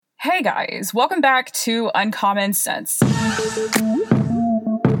Hey guys, welcome back to Uncommon Sense.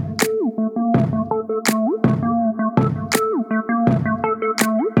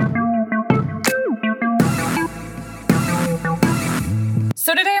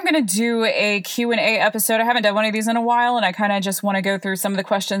 So today I'm going to do a Q&A episode. I haven't done one of these in a while, and I kind of just want to go through some of the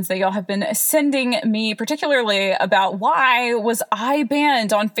questions that y'all have been sending me, particularly about why was I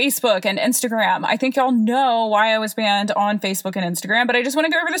banned on Facebook and Instagram. I think y'all know why I was banned on Facebook and Instagram, but I just want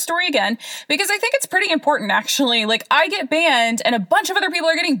to go over the story again because I think it's pretty important, actually. Like, I get banned, and a bunch of other people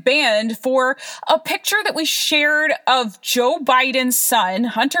are getting banned for a picture that we shared of Joe Biden's son,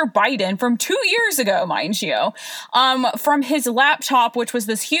 Hunter Biden, from 2 years ago, mind you, from his laptop, which was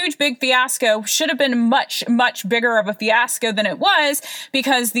this huge, big fiasco. Should have been much, much bigger of a fiasco than it was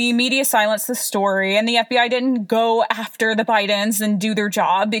because the media silenced the story and the FBI didn't go after the Bidens and do their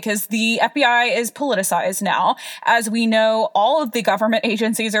job because the FBI is politicized now. As we know, all of the government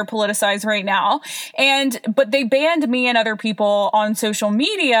agencies are politicized right now. But they banned me and other people on social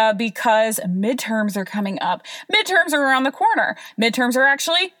media because midterms are coming up. Midterms are around the corner. Midterms are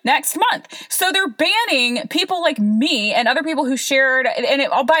actually next month. So they're banning people like me and other people who shared.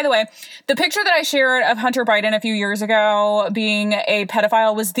 By the way, the picture that I shared of Hunter Biden a few years ago being a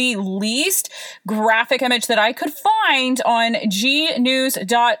pedophile was the least graphic image that I could find on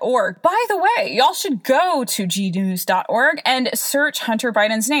gnews.org. By the way, y'all should go to gnews.org and search Hunter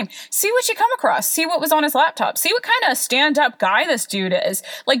Biden's name. See what you come across. See what was on his laptop. See what kind of stand-up guy this dude is.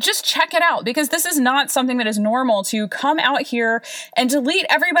 Like, just check it out because this is not something that is normal to come out here and delete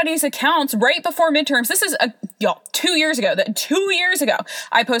everybody's accounts right before midterms. This is 2 years ago. 2 years ago,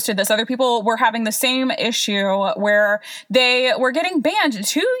 I posted this. Other people were having the same issue where they were getting banned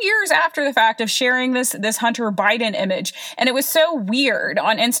 2 years after the fact of sharing this Hunter Biden image. And it was so weird.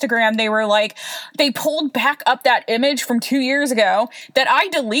 On Instagram, they were like, they pulled back up that image from 2 years ago that I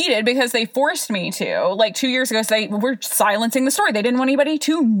deleted because they forced me to. Like 2 years ago, so they were silencing the story. They didn't want anybody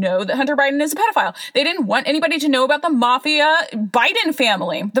to know that Hunter Biden is a pedophile. They didn't want anybody to know about the mafia Biden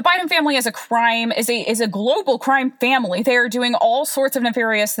family. The Biden family is a global crime family. They are doing all sorts of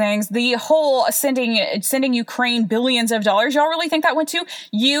nefarious things. The whole sending Ukraine billions of dollars. Y'all really think that went to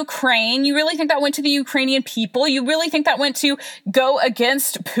Ukraine? You really think that went to the Ukrainian people? You really think that went to go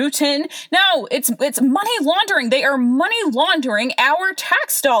against Putin? No, it's money laundering. They are money laundering our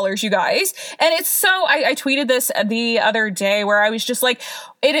tax dollars, you guys. And it's so, I tweeted this the other day where I was just like,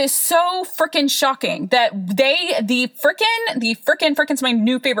 it is so freaking shocking that the frickin's my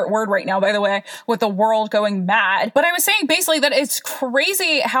new favorite word right now, by the way, with the world going mad. But I was saying basically that it's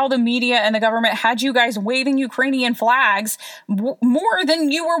crazy how the media and the government had you guys waving Ukrainian flags more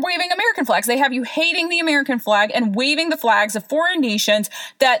than you were waving American flags. They have you hating the American flag and waving the flags of foreign nations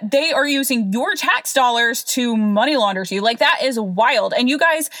that they are using your tax dollars to money launder to you. Like, that is wild. And you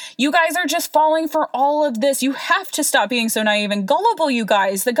guys are just falling for all of this. You have to stop being so naive and gullible, you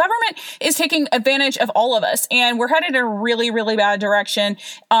guys. The government is taking advantage of all of us, and we're headed in a really, really bad direction.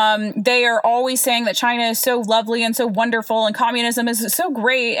 They are always saying that China is so lovely and so wonderful, and communism is so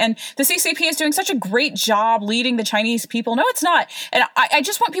great, and the CCP is doing such a great job leading the Chinese people. No, it's not. And I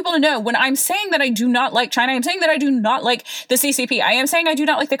just want people to know, when I'm saying that I do not like China, I'm saying that I do not like the CCP. I am saying I do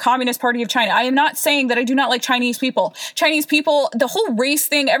not like the Communist Party of China. I am not saying that I do not like Chinese people. Chinese people, the whole race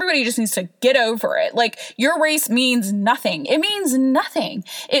thing, everybody just needs to get over it. Like, your race means nothing. It means nothing.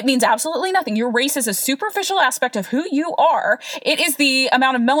 It means absolutely nothing. Your race is a superficial aspect of who you are. It is the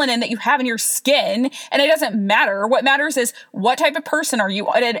amount of melanin that you have in your skin, and it doesn't matter. What matters is what type of person are you?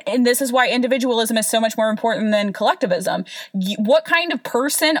 And this is why individualism is so much more important than collectivism. What kind of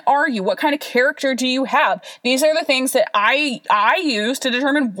person are you? What kind of character do you have? These are the things that I use to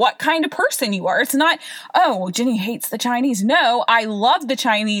determine what kind of person you are. It's not, oh, Jenny hates the Chinese. No, I love the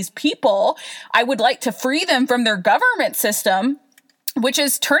Chinese people. I would like to free them from their government system, which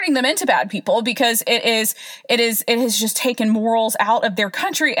is turning them into bad people because it has just taken morals out of their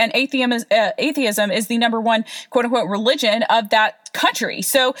country, and atheism is the number one quote unquote religion of that country.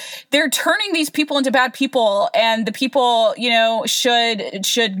 So they're turning these people into bad people, and the people,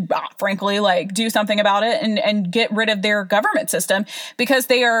 should frankly, like, do something about it and get rid of their government system, because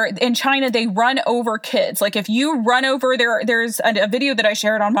they are, in China, they run over kids. Like, if you run over there's a video that I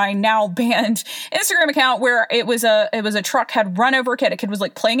shared on my now banned Instagram account where it was a truck had run over a kid. A kid was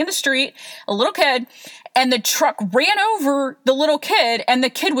like playing in the street, a little kid, and the truck ran over the little kid, and the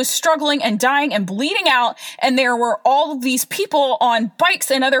kid was struggling and dying and bleeding out, and there were all of these people on bikes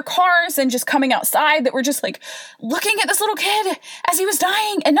and other cars and just coming outside that were just like looking at this little kid as he was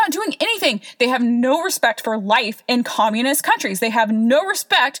dying and not doing anything. They have no respect for life in communist countries. They have no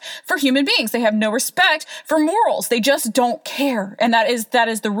respect for human beings. They have no respect for morals. They just don't care. And that is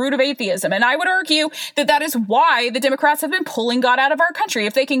the root of atheism. And I would argue that is why the Democrats have been pulling God out of our country.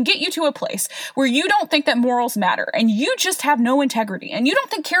 If they can get you to a place where you don't think that morals matter, and you just have no integrity, and you don't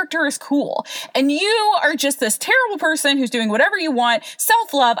think character is cool, and you are just this terrible person who's doing whatever you want,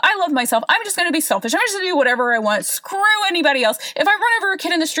 self-love, I love myself, I'm just going to be selfish, I'm just going to do whatever I want, screw anybody else. If I run over a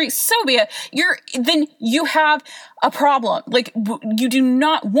kid in the street, so be it. Then you have a problem. Like, you do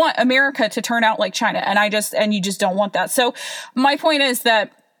not want America to turn out like China, and you just don't want that. So my point is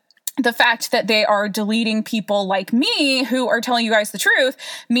that the fact that they are deleting people like me who are telling you guys the truth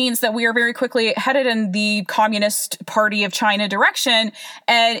means that we are very quickly headed in the Communist Party of China direction.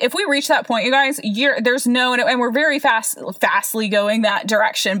 And if we reach that point, you guys, and we're very fastly going that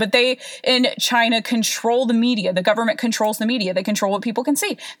direction. But they in China control the media. The government controls the media. They control what people can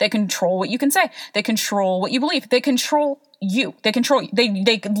see. They control what you can say. They control what you believe. They control you. They control you.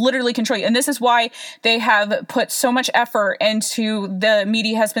 They literally control you. And this is why they have put so much effort into, the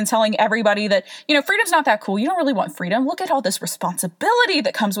media has been telling everybody that, freedom's not that cool. You don't really want freedom. Look at all this responsibility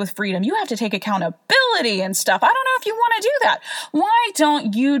that comes with freedom. You have to take accountability and stuff. I don't know if you want to do that. Why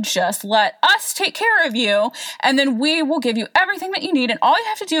don't you just let us take care of you, and then we will give you everything that you need, and all you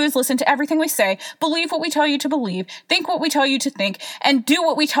have to do is listen to everything we say, believe what we tell you to believe, think what we tell you to think, and do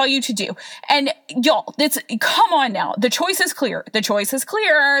what we tell you to do. And y'all, come on now. The choice is clear. The choice is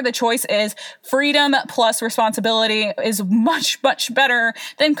clear. The choice is freedom plus responsibility is much, much better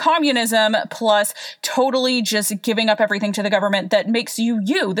than communism plus totally just giving up everything to the government that makes you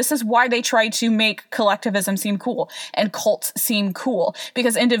you. This is why they try to make collectivism seem cool and cults seem cool,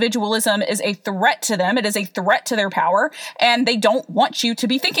 because individualism is a threat to them. It is a threat to their power, and they don't want you to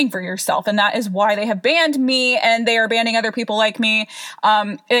be thinking for yourself. And that is why they have banned me, and they are banning other people like me.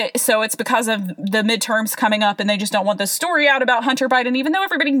 So it's because of the midterms coming up, and they just don't want this story out about Hunter Biden, even though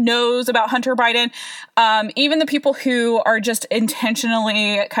everybody knows about Hunter Biden. Even the people who are just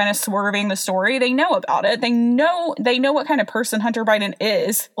intentionally kind of swerving the story, they know about it. They know what kind of person Hunter Biden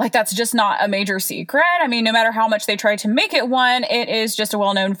is. Like, that's just not a major secret. I mean, no matter how much they try to make it one, it is just a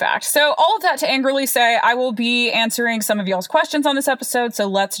well-known fact. So all of that to angrily say, I will be answering some of y'all's questions on this episode, so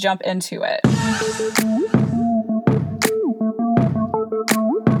let's jump into it.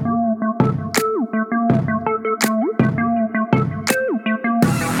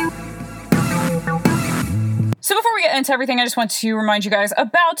 So before we get into everything, I just want to remind you guys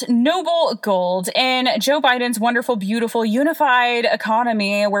about Noble Gold. In Joe Biden's wonderful, beautiful, unified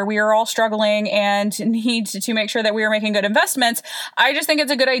economy where we are all struggling and need to make sure that we are making good investments, I just think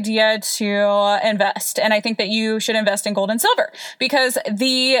it's a good idea to invest. And I think that you should invest in gold and silver, because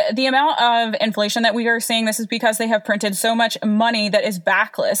the amount of inflation that we are seeing, this is because they have printed so much money that is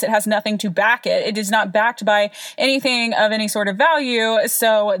backless. It has nothing to back it. It is not backed by anything of any sort of value.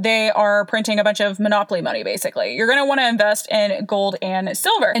 So they are printing a bunch of monopoly money, basically. You're going to want to invest in gold and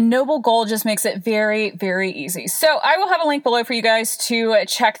silver. And Noble Gold just makes it very, very easy. So I will have a link below for you guys to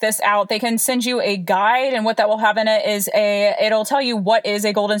check this out. They can send you a guide, and what that will have in it is it'll tell you what is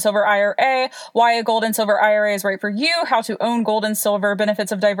a gold and silver IRA, why a gold and silver IRA is right for you, how to own gold and silver,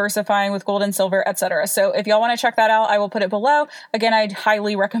 benefits of diversifying with gold and silver, etc. So if y'all want to check that out, I will put it below. Again, I'd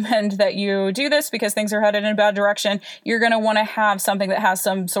highly recommend that you do this because things are headed in a bad direction. You're going to want to have something that has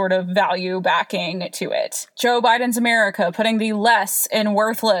some sort of value backing to it. Joe Biden's America, putting the less in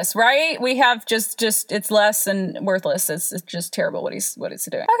worthless, right? We have just it's less and worthless. It's just terrible what he's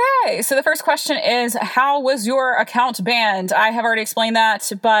doing. Okay, so the first question is, how was your account banned? I have already explained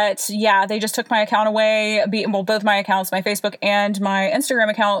that, but yeah, they just took my account away. Both my accounts, my Facebook and my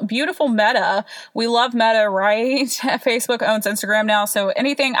Instagram account. Beautiful Meta. We love Meta, right? Facebook owns Instagram now, so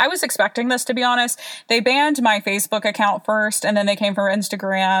anything, I was expecting this, to be honest. They banned my Facebook account first, and then they came for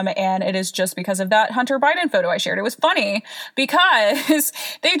Instagram, and it is just because of that Hunter Biden photo I shared. It was funny because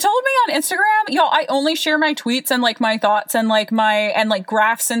they told me on Instagram, y'all, I only share my tweets and like my thoughts and like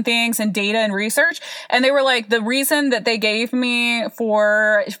graphs and things and data and research. And they were like, the reason that they gave me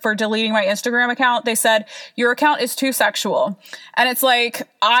for deleting my Instagram account, they said, your account is too sexual. And it's like,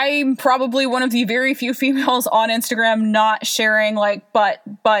 I'm probably one of the very few females on Instagram not sharing like butt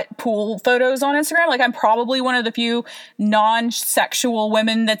pool photos on Instagram. Like, I'm probably one of the few non-sexual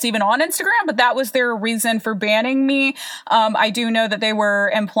women that's even on Instagram, but that was their reason for banning banning me. I do know that they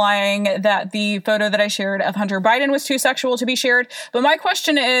were implying that the photo that I shared of Hunter Biden was too sexual to be shared. But my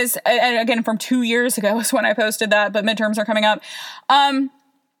question is, and again, from 2 years ago is when I posted that, but midterms are coming up.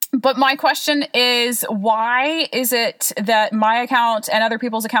 But my question is, why is it that my account and other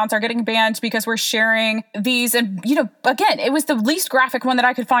people's accounts are getting banned because we're sharing these? And, again, it was the least graphic one that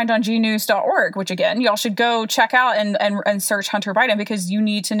I could find on gnews.org, which, again, y'all should go check out and search Hunter Biden, because you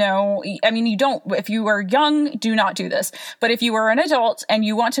need to know. I mean, if you are young, do not do this. But if you are an adult and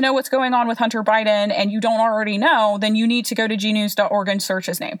you want to know what's going on with Hunter Biden and you don't already know, then you need to go to gnews.org and search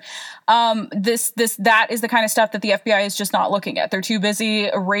his name. That is the kind of stuff that the FBI is just not looking at. They're too busy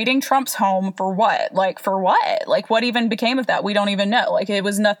raiding Trump's home for what? What even became of that? We don't even know. It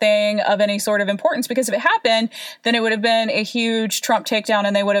was nothing of any sort of importance, because if it happened, then it would have been a huge Trump takedown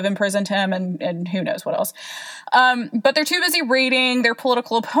and they would have imprisoned him and who knows what else. But they're too busy raiding their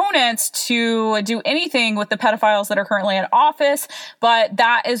political opponents to do anything with the pedophiles that are currently in office. But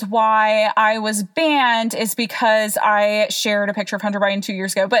that is why I was banned, is because I shared a picture of Hunter Biden 2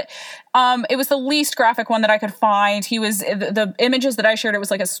 years ago. But it was the least graphic one that I could find. The images that I shared, it was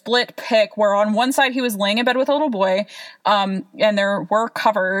like a split pic where on one side he was laying in bed with a little boy, and there were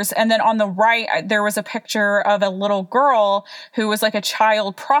covers. And then on the right, there was a picture of a little girl who was like a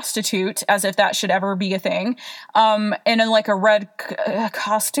child prostitute, as if that should ever be a thing, in a red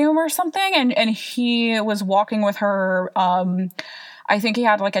costume or something. And he was walking with her. I think he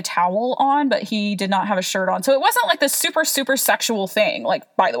had a towel on, but he did not have a shirt on. So it wasn't this super, super sexual thing,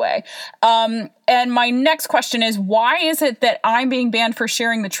 by the way. And my next question is, why is it that I'm being banned for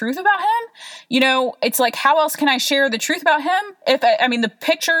sharing the truth about him? It's how else can I share the truth about him? The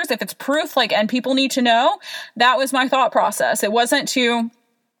pictures, if it's proof, and people need to know, that was my thought process. It wasn't to,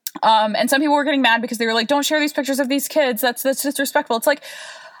 and some people were getting mad because they were don't share these pictures of these kids. That's disrespectful. It's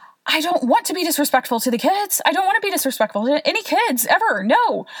I don't want to be disrespectful to the kids. I don't want to be disrespectful to any kids ever.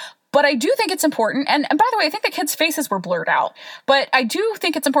 No. But I do think it's important. And by the way, I think the kids' faces were blurred out. But I do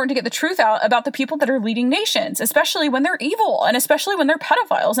think it's important to get the truth out about the people that are leading nations, especially when they're evil, and especially when they're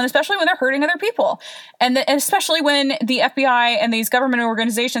pedophiles, and especially when they're hurting other people. And especially when the FBI and these government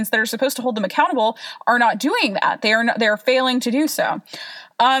organizations that are supposed to hold them accountable are not doing that. They're failing to do so.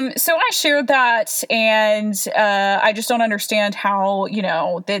 So I shared that, and I just don't understand how,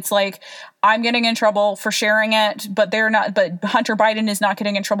 it's I'm getting in trouble for sharing it, but Hunter Biden is not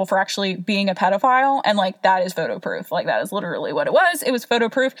getting in trouble for actually being a pedophile. And that is photo proof. That is literally what it was. It was photo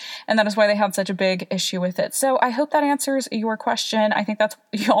proof. And that is why they had such a big issue with it. So I hope that answers your question. I think that's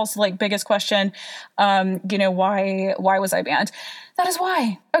y'all's biggest question. Why was I banned? That is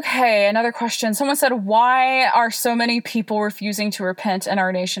why. Okay, another question. Someone said, why are so many people refusing to repent in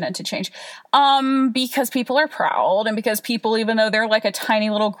our nation and to change? Because people are proud, and because people, even though they're a tiny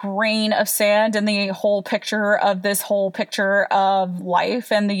little grain of sand in the whole picture of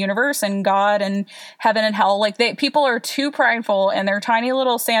life and the universe and God and heaven and hell, people are too prideful in their tiny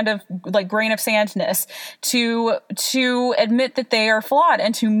little grain of sandness to admit that they are flawed,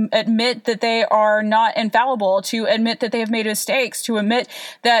 and to admit that they are not infallible, to admit that they have made mistakes, to admit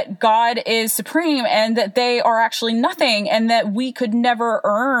that God is supreme and that they are actually nothing, and that we could never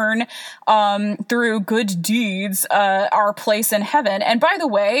earn through good deeds our place in heaven. And by the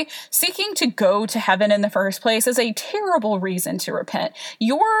way, seeking to go to heaven in the first place is a terrible reason to repent.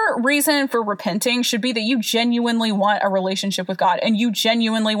 Your reason for repenting should be that you genuinely want a relationship with God, and you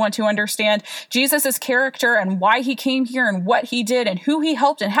genuinely want to understand Jesus's character and why he came here and what he did and who he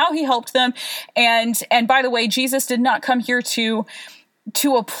helped and how he helped them. And by the way, Jesus did not come here to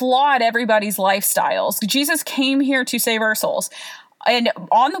applaud everybody's lifestyles. Jesus came here to save our souls. And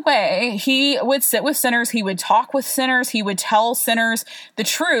on the way, he would sit with sinners. He would talk with sinners. He would tell sinners the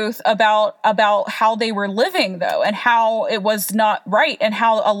truth about how they were living, though, and how it was not right, and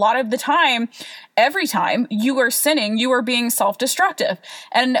how a lot of the time, every time you are sinning, you are being self-destructive.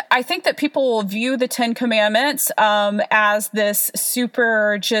 And I think that people will view the 10 Commandments as this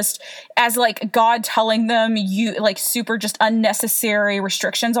super as God telling them super just unnecessary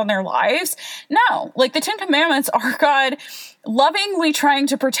restrictions on their lives. No, the 10 Commandments are God lovingly trying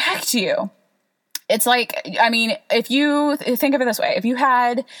to protect you. It's if you think of it this way, if you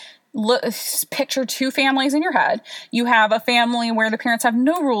had picture two families in your head. You have a family where the parents have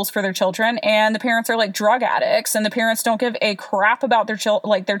no rules for their children, and the parents are drug addicts, and the parents don't give a crap about their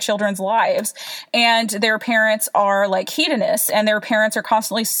children's lives, and their parents are hedonists, and their parents are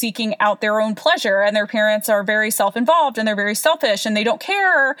constantly seeking out their own pleasure, and their parents are very self-involved, and they're very selfish, and they don't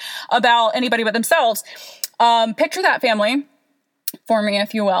care about anybody but themselves. Picture that family. for me,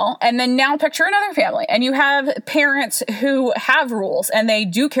 if you will. And then now picture another family, and you have parents who have rules, and they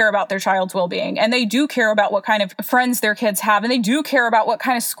do care about their child's well-being, and they do care about what kind of friends their kids have, and they do care about what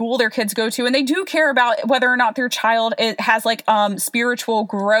kind of school their kids go to, and they do care about whether or not their child has like spiritual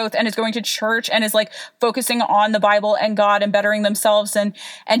growth and is going to church and is like focusing on the Bible and God and bettering themselves, and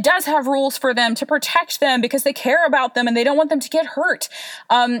does have rules for them to protect them because they care about them and they don't want them to get hurt.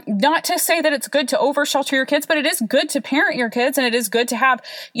 Not to say that it's good to over shelter your kids, but it is good to parent your kids, and it is good to have,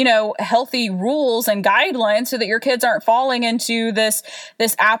 healthy rules and guidelines so that your kids aren't falling into this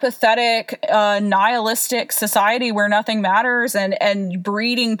apathetic, nihilistic society where nothing matters, and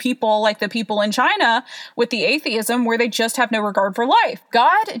breeding people like the people in China with the atheism where they just have no regard for life.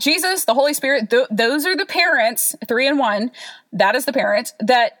 God, Jesus, the Holy Spirit, those are the parents, 3 in 1. That is the parent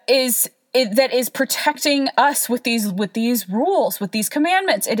that is protecting us with these rules, with these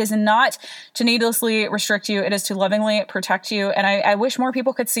commandments. It is not to needlessly restrict you. It is to lovingly protect you. And I wish more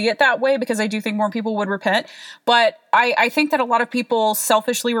people could see it that way, because I do think more people would repent. But I think that a lot of people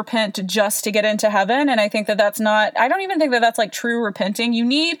selfishly repent just to get into heaven. And I think that I don't even think that that's like true repenting. You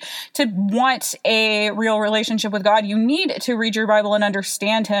need to want a real relationship with God. You need to read your Bible and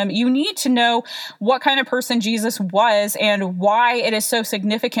understand him. You need to know what kind of person Jesus was and why it is so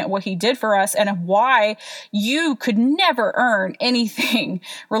significant what he did for us, and why you could never earn anything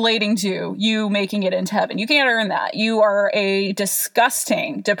relating to you making it into heaven. You can't earn that. You are a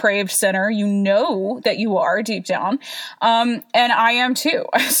disgusting, depraved sinner. You know that you are deep down. And I am too.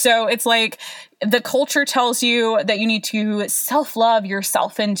 So it's like the culture tells you that you need to self-love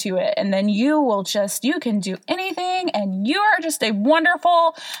yourself into it. And then you can do anything, and you are just a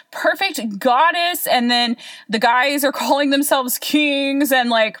wonderful, perfect goddess. And then the guys are calling themselves kings,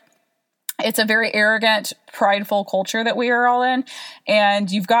 and like, it's a very arrogant, prideful culture that we are all in.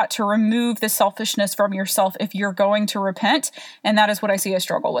 And you've got to remove the selfishness from yourself if you're going to repent. And that is what I see a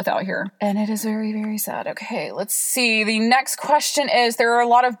struggle with out here. And it is very, very sad. Okay, let's see. The next question is, there are a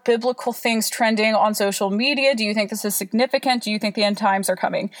lot of biblical things trending on social media. Do you think this is significant? Do you think the end times are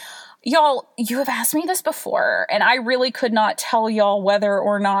coming? Y'all, you have asked me this before, and I really could not tell y'all whether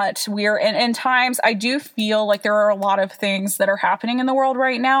or not we're in end times. I do feel like there are a lot of things that are happening in the world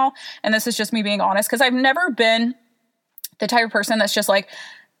right now, and this is just me being honest, because I've never been the type of person that's just like,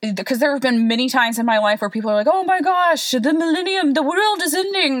 because there have been many times in my life where people are like, oh my gosh, the millennium, the world is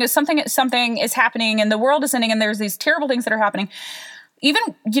ending, something is happening, and the world is ending, and there's these terrible things that are happening. Even,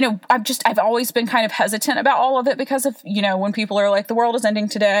 I've always been kind of hesitant about all of it because of, when people are like, the world is ending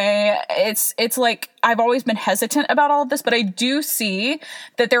today, it's like, I've always been hesitant about all of this, but I do see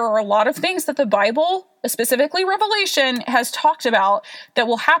that there are a lot of things that the Bible, specifically Revelation, has talked about that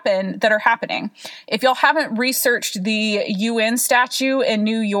will happen, that are happening. If y'all haven't researched the UN statue in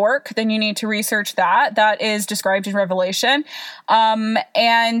New York, then you need to research that. That is described in Revelation. And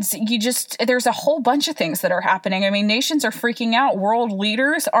there's a whole bunch of things that are happening. I mean, nations are freaking out. World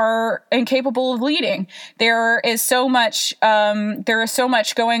leaders are incapable of leading. There is so much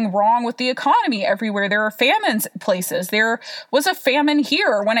going wrong with the economy everywhere. There are famines places. There was a famine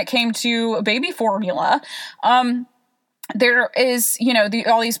here when it came to baby formula. There is,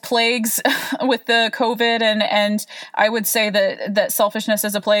 all these plagues with the COVID, and I would say that selfishness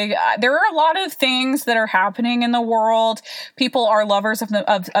is a plague. There are a lot of things that are happening in the world. People are lovers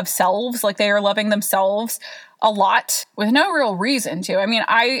of selves, like they are loving themselves a lot with no real reason to. I mean,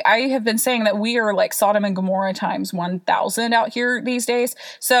 I have been saying that we are like Sodom and Gomorrah times 1,000 out here these days.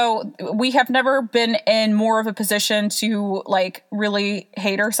 So we have never been in more of a position to like really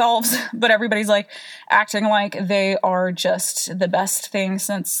hate ourselves, but everybody's like acting like they are just the best thing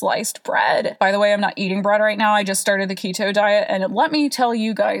since sliced bread. By the way, I'm not eating bread right now. I just started the keto diet, and let me tell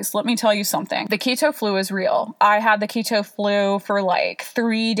you something. The keto flu is real. I had the keto flu for like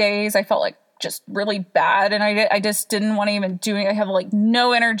 3 days. I felt like just really bad, and I just didn't want to even do it. I have like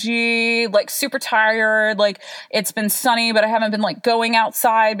no energy, like super tired, like it's been sunny, but I haven't been like going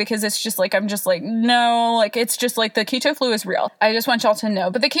outside because it's just like, I'm just like, no, like it's just like the keto flu is real. I just want y'all to know.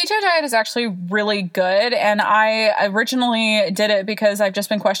 But the keto diet is actually really good, and I originally did it because I've just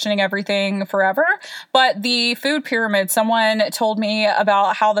been questioning everything forever. But the food pyramid, someone told me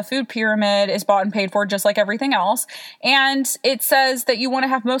about how the food pyramid is bought and paid for just like everything else, and it says that you want to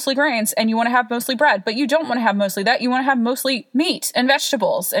have mostly grains and you want to to have mostly bread, but you don't want to have mostly that. You want to have mostly meat and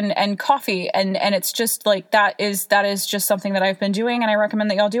vegetables and coffee. And it's just like, that is just something that I've been doing. And I recommend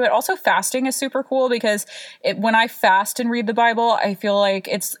that y'all do it. Also, fasting is super cool because when I fast and read the Bible, I feel like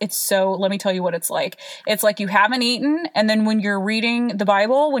it's so, let me tell you what it's like. It's like you haven't eaten. And then when you're reading the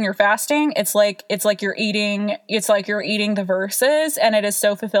Bible, when you're fasting, it's like you're eating the verses, and it is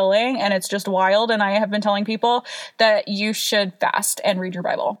so fulfilling and it's just wild. And I have been telling people that you should fast and read your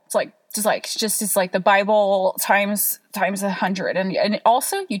Bible. It's like the Bible times 100. And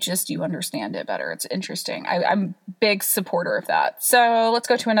also you understand it better. It's interesting. I'm a big supporter of that. So let's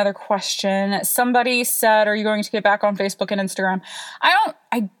go to another question. Somebody said, are you going to get back on Facebook and Instagram?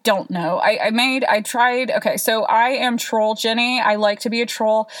 I don't know. I tried. Okay. So I am Troll Jenny. I like to be a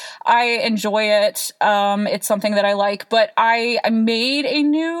troll. I enjoy it. It's something that I like, but I made a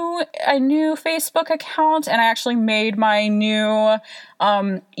new Facebook account, and I actually made my new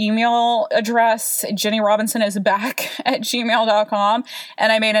email address. Jenny Robinson is back at gmail.com.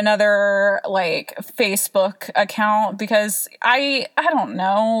 And I made another like Facebook account because I don't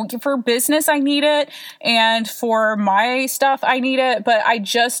know, for business, I need it. And for my stuff, I need it, but I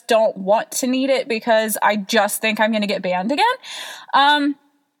just don't want to need it because I just think I'm going to get banned again.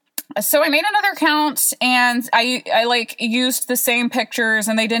 So I made another account, and I like used the same pictures,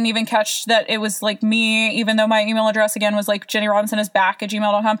 and they didn't even catch that it was like me, even though my email address again was like Jenny Robinson is back at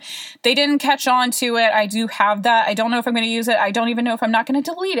gmail.com. They didn't catch on to it. I do have that. I don't know if I'm going to use it. I don't even know if I'm not going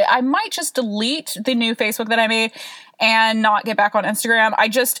to delete it. I might just delete the new Facebook that I made and not get back on Instagram.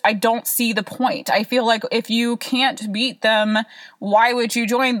 I don't see the point. I feel like if you can't beat them, why would you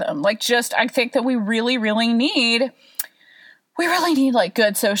join them? I think that we really, really need like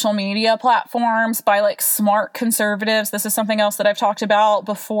good social media platforms by like smart conservatives. This is something else that I've talked about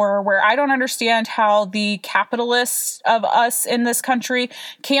before, where I don't understand how the capitalists of us in this country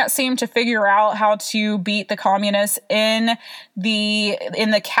can't seem to figure out how to beat the communists in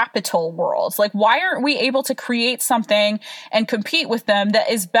the capital world. Like, why aren't we able to create something and compete with them that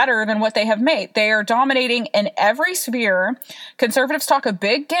is better than what they have made? They are dominating in every sphere. Conservatives talk a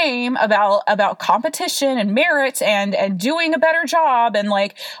big game about competition and merit and doing a better job and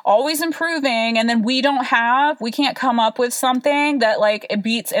like always improving, and then we can't come up with something that like it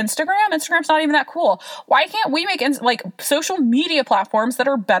beats Instagram. Instagram's not even that cool. Why can't we make like social media platforms that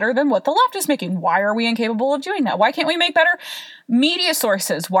are better than what the left is making? Why are we incapable of doing that? Why can't we make better media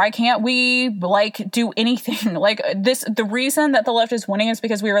sources? Why can't we like do anything like this? The reason that the left is winning is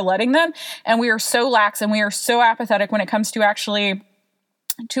because we are letting them, and we are so lax and we are so apathetic when it comes to actually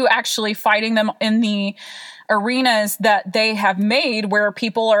fighting them in the arenas that they have made, where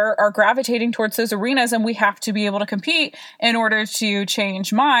people are gravitating towards those arenas, and we have to be able to compete in order to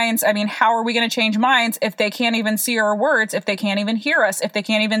change minds. I mean, how are we going to change minds if they can't even see our words, if they can't even hear us, if they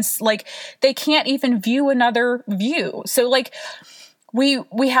can't even they can't even view another view? So like,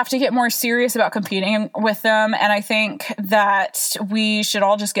 we have to get more serious about competing with them. And I think that we should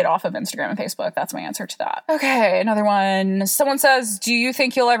all just get off of Instagram and Facebook. That's my answer to that. Okay, another one. Someone says, do you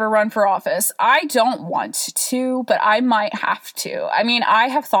think you'll ever run for office? I don't want to, but I might have to. I mean, I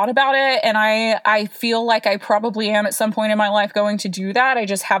have thought about it, and I feel like I probably am at some point in my life going to do that. I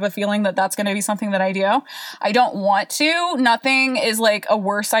just have a feeling that that's going to be something that I do. I don't want to. Nothing is like a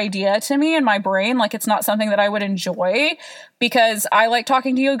worse idea to me in my brain. Like, it's not something that I would enjoy, because I like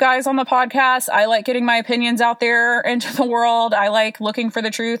talking to you guys on the podcast. I like getting my opinions out there into the world. I like looking for the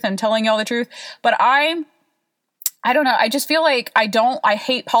truth and telling y'all the truth. But I don't know. I just feel like I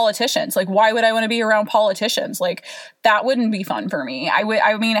hate politicians. Like, why would I want to be around politicians? Like, that wouldn't be fun for me.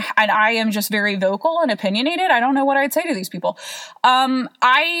 And I am just very vocal and opinionated. I don't know what I'd say to these people.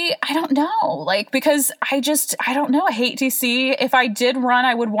 I don't know. Like, because I don't know. I hate DC. If I did run,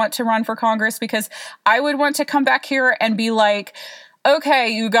 I would want to run for Congress, because I would want to come back here and be like, okay,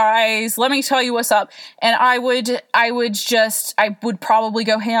 you guys, let me tell you what's up. And I would probably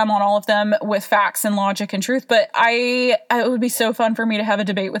go ham on all of them with facts and logic and truth. But it would be so fun for me to have a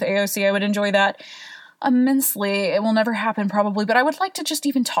debate with AOC. I would enjoy that immensely. It will never happen probably, but I would like to just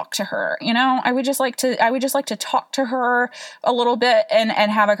even talk to her. You know, I would just like to talk to her a little bit and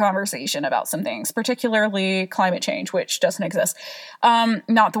have a conversation about some things, particularly climate change, which doesn't exist.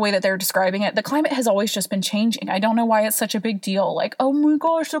 Not the way that they're describing it. The climate has always just been changing. I don't know why it's such a big deal. Like, oh my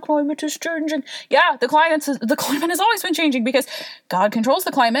gosh, the climate is changing. Yeah, the climate has always been changing because God controls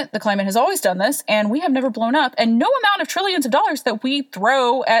the climate. The climate has always done this, and we have never blown up. And no amount of trillions of dollars that we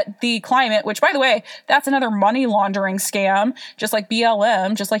throw at the climate, which, by the way, that's another money laundering scam, just like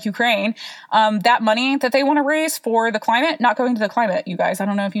BLM, just like Ukraine. That money that they want to raise for the climate, not going to the climate, you guys. I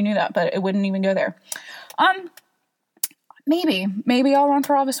don't know if you knew that, but it wouldn't even go there. Maybe I'll run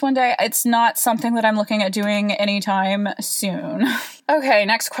for office one day. It's not something that I'm looking at doing anytime soon. Okay,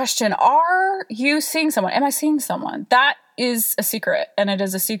 next question. Are you seeing someone? Am I seeing someone? That is a secret, and it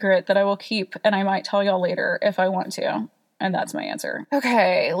is a secret that I will keep, and I might tell y'all later if I want to. And that's my answer.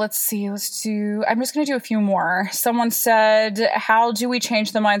 Okay, let's see. I'm just going to do a few more. Someone said, how do we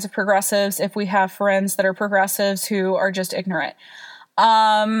change the minds of progressives if we have friends that are progressives who are just ignorant?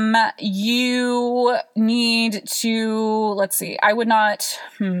 You need to, let's see. I would not,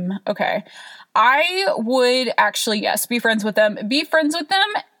 okay. I would actually, yes, be friends with them. Be friends with them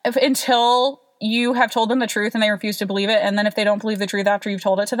until you have told them the truth and they refuse to believe it. And then if they don't believe the truth after you've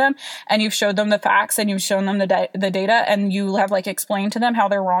told it to them and you've showed them the facts and you've shown them the data and you have like explained to them how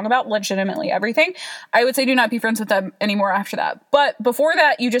they're wrong about legitimately everything, I would say do not be friends with them anymore after that. But before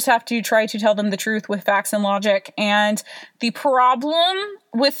that, you just have to try to tell them the truth with facts and logic. And the problem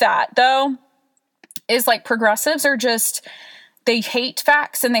with that, though, is like progressives are just, they hate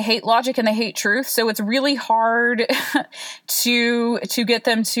facts and they hate logic and they hate truth. So it's really hard to get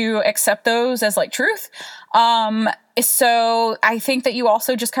them to accept those as like truth. So I think that you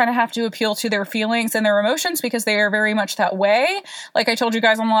also just kind of have to appeal to their feelings and their emotions because they are very much that way. Like I told you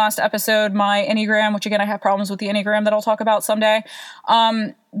guys on the last episode, my Enneagram, which again, I have problems with the Enneagram that I'll talk about someday.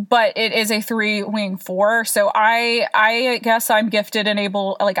 But it is a 3-wing 4. So I guess I'm gifted and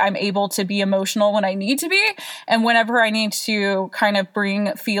I'm able to be emotional when I need to be. And whenever I need to kind of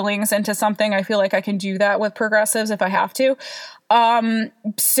bring feelings into something, I feel like I can do that with progressives if I have to.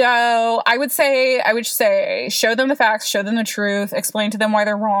 So I would say, show them the facts, show them the truth, explain to them why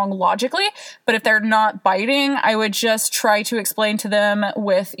they're wrong logically. But if they're not biting, I would just try to explain to them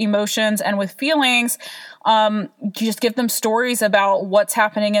with emotions and with feelings. Just give them stories about what's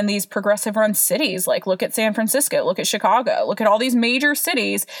happening in these progressive run cities. Like look at San Francisco, look at Chicago, look at all these major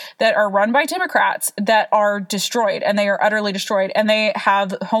cities that are run by Democrats that are destroyed, and they are utterly destroyed, and they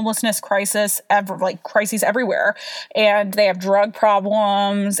have homelessness crises everywhere, and they have drug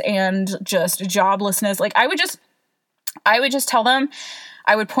problems and just joblessness. Like I would just tell them,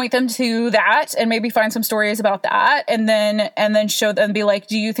 I would point them to that and maybe find some stories about that and then show them, be like,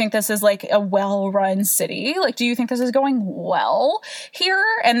 do you think this is like a well-run city? Like, do you think this is going well here?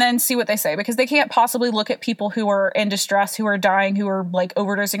 And then see what they say, because they can't possibly look at people who are in distress, who are dying, who are like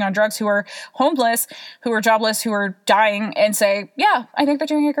overdosing on drugs, who are homeless, who are jobless, who are dying and say, yeah, I think they're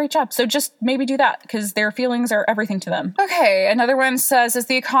doing a great job. So just maybe do that because their feelings are everything to them. Okay. Another one says, is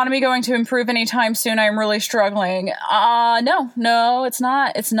the economy going to improve anytime soon? I'm really struggling. No, it's not.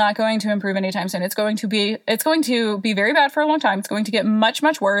 It's not going to improve anytime soon. It's going to be very bad for a long time. It's going to get much,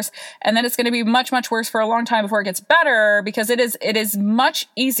 much worse. And then it's going to be much, much worse for a long time before it gets better, because it is much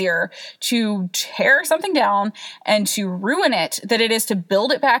easier to tear something down and to ruin it than it is to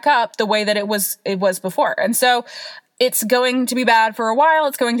build it back up the way that it was before. And so it's going to be bad for a while.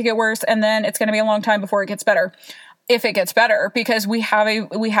 It's going to get worse. And then it's going to be a long time before it gets better. If it gets better, because we have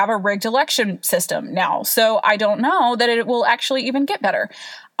a rigged election system now. So I don't know that it will actually even get better.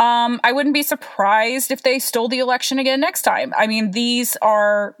 I wouldn't be surprised if they stole the election again next time. I mean, these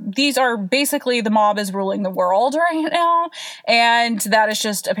are basically the mob is ruling the world right now, and that is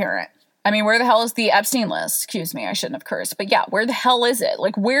just apparent. I mean, where the hell is the Epstein list? Excuse me, I shouldn't have cursed. But yeah, where the hell is it?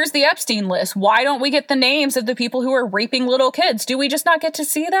 Like, where's the Epstein list? Why don't we get the names of the people who are raping little kids? Do we just not get to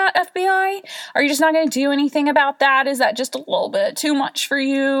see that, FBI? Are you just not going to do anything about that? Is that just a little bit too much for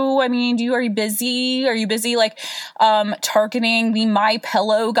you? I mean, are you busy? Are you busy, like, targeting the My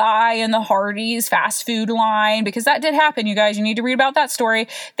Pillow guy in the Hardee's fast food line? Because that did happen, you guys. You need to read about that story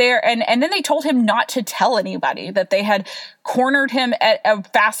there. And then they told him not to tell anybody that they had cornered him at a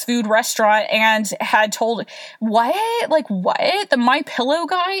fast food restaurant and had told what? The My Pillow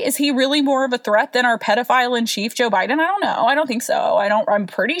guy? Is he really more of a threat than our pedophile in chief, Joe Biden? I don't know. I don't think so. I'm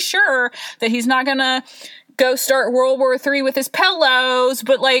pretty sure that he's not gonna go start World War III with his pillows,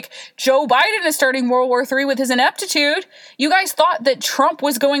 but like Joe Biden is starting World War III with his ineptitude. You guys thought that Trump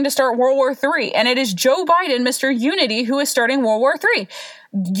was going to start World War III, and it is Joe Biden, Mr. Unity, who is starting World War III.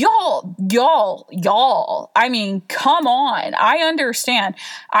 Y'all, I mean, come on. I understand.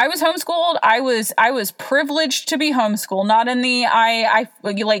 I was homeschooled. I was privileged to be homeschooled, not in the, I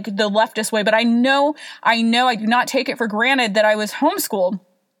like the leftist way, but I know I do not take it for granted that I was homeschooled.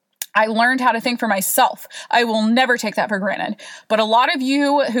 I learned how to think for myself. I will never take that for granted. But a lot of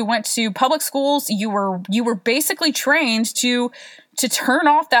you who went to public schools, you were basically trained to to turn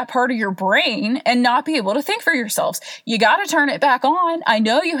off that part of your brain and not be able to think for yourselves. You got to turn it back on. I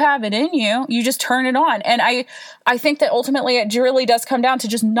know you have it in you. You just turn it on. And I think that ultimately it really does come down to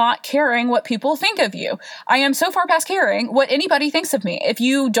just not caring what people think of you. I am so far past caring what anybody thinks of me. If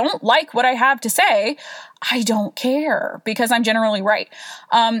you don't like what I have to say, I don't care, because I'm generally right.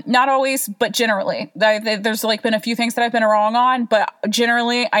 Not always, but generally. There's like been a few things that I've been wrong on, but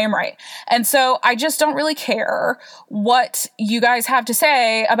generally I am right. And so I just don't really care what you guys have to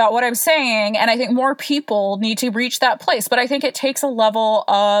say about what I'm saying. And I think more people need to reach that place. But I think it takes a level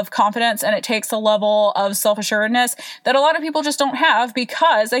of confidence and it takes a level of self-assuredness that a lot of people just don't have,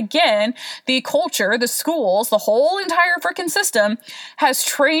 because again, the culture, the schools, the whole entire freaking system has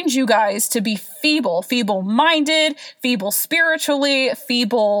trained you guys to be feeble-minded, feeble spiritually,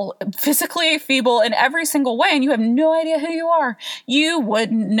 feeble physically, feeble in every single way, and you have no idea who you are. You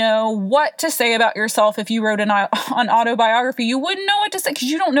wouldn't know what to say about yourself if you wrote an autobiography. You wouldn't know what to say because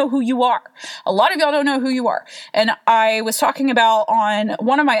you don't know who you are. A lot of y'all don't know who you are. And I was talking about on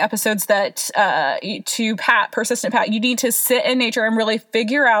one of my episodes that to Pat, Persistent Pat, you need to sit in nature and really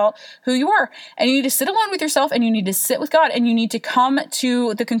figure out who you are. And you need to sit alone with yourself, and you need to sit with God, and you need to come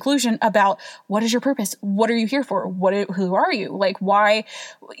to the conclusion about what is your purpose? What are you here for? Who are you? Like, why?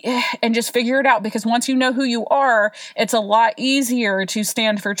 And just figure it out, because once you know who you are, it's a lot easier to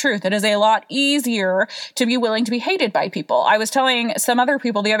stand for truth. It is a lot easier to be willing to be hated by people. I was telling some other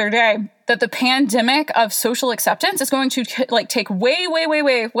people the other day that the pandemic of social acceptance is going to take way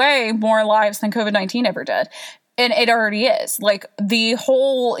more lives than COVID-19 ever did. And it already is. Like, the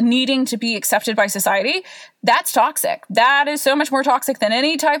whole needing to be accepted by society, that's toxic. That is so much more toxic than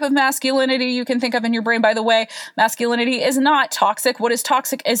any type of masculinity you can think of in your brain. By the way, masculinity is not toxic. What is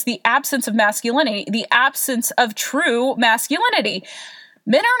toxic is the absence of masculinity, the absence of true masculinity.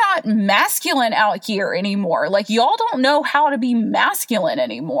 Men are not masculine out here anymore. Like, y'all don't know how to be masculine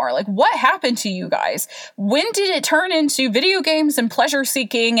anymore. Like, what happened to you guys? When did it turn into video games and pleasure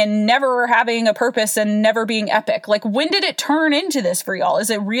seeking and never having a purpose and never being epic? Like, when did it turn into this for y'all?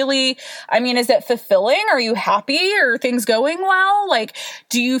 Is it really, is it fulfilling? Are you happy? Are things going well? Like,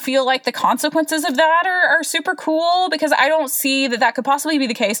 do you feel like the consequences of that are super cool? Because I don't see that could possibly be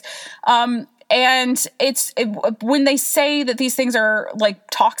the case. And when they say that these things are like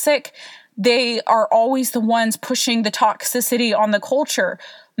toxic, they are always the ones pushing the toxicity on the culture.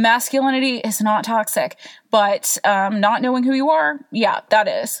 Masculinity is not toxic, but not knowing who you are, yeah, that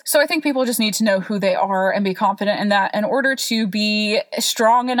is. So I think people just need to know who they are and be confident in that in order to be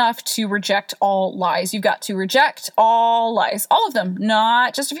strong enough to reject all lies. You've got to reject all lies, all of them,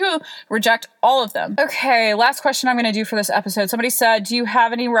 not just a few, reject all of them. Okay, last question I'm going to do for this episode. Somebody said, do you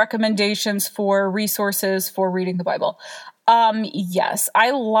have any recommendations for resources for reading the Bible? Yes,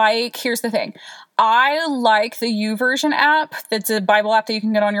 here's the thing. I like the YouVersion app. That's a Bible app that you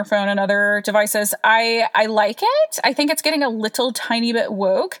can get on your phone and other devices. I like it. I think it's getting a little tiny bit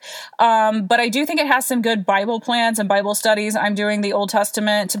woke. But I do think it has some good Bible plans and Bible studies. I'm doing the Old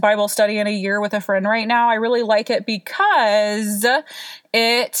Testament Bible study in a year with a friend right now. I really like it because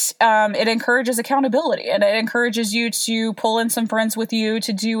it encourages accountability, and it encourages you to pull in some friends with you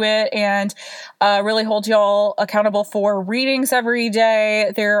to do it, and really hold y'all accountable for readings every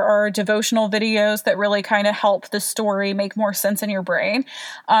day. There are devotional videos that really kind of help the story make more sense in your brain.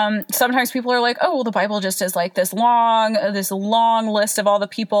 Sometimes people are like, oh, well, the Bible just is like this long list of all the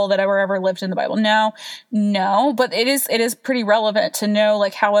people that ever lived in the Bible. No, but it is pretty relevant to know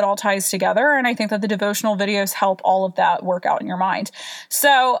like how it all ties together. And I think that the devotional videos help all of that work out in your mind.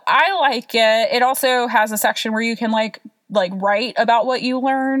 So I like it. It also has a section where you can like write about what you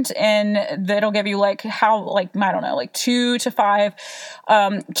learned, and that'll give you like 2 to 5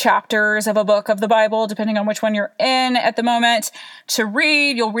 chapters of a book of the Bible, depending on which one you're in at the moment, to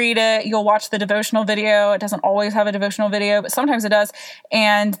read. You'll read it. You'll watch the devotional video. It doesn't always have a devotional video, but sometimes it does.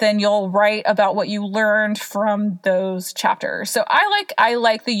 And then you'll write about what you learned from those chapters. So I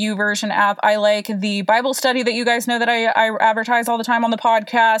like the YouVersion app. I like the Bible study that you guys know that I advertise all the time on the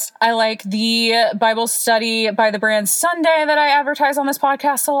podcast. I like the Bible study by the brand Sunday that I advertise on this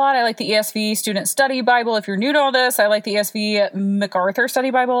podcast a lot. I like the ESV Student Study Bible if you're new to all this. I like the ESV MacArthur Study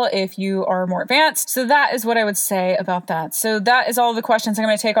Bible if you are more advanced. So that is what I would say about that. So that is all the questions I'm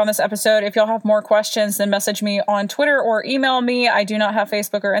going to take on this episode. If y'all have more questions, then message me on Twitter or email me. I do not have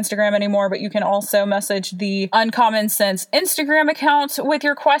Facebook or Instagram anymore, but you can also message the Uncommon Sense Instagram account with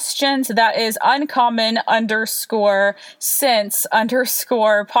your questions. That is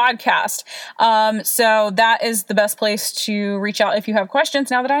uncommon_sense_podcast. So that is the best place ways to reach out if you have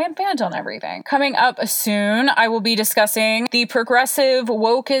questions now that I am banned on everything. Coming up soon, I will be discussing the progressive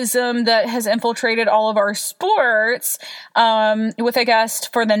wokeism that has infiltrated all of our sports with a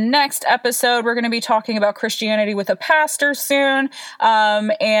guest for the next episode. We're going to be talking about Christianity with a pastor soon.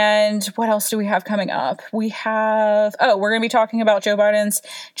 And what else do we have coming up? We're going to be talking about Joe Biden's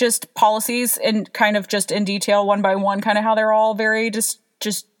just policies and kind of just in detail, one by one, kind of how they're all very just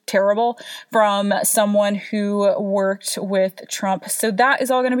terrible from someone who worked with Trump. So that is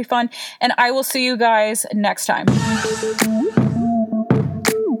all going to be fun. And I will see you guys next time.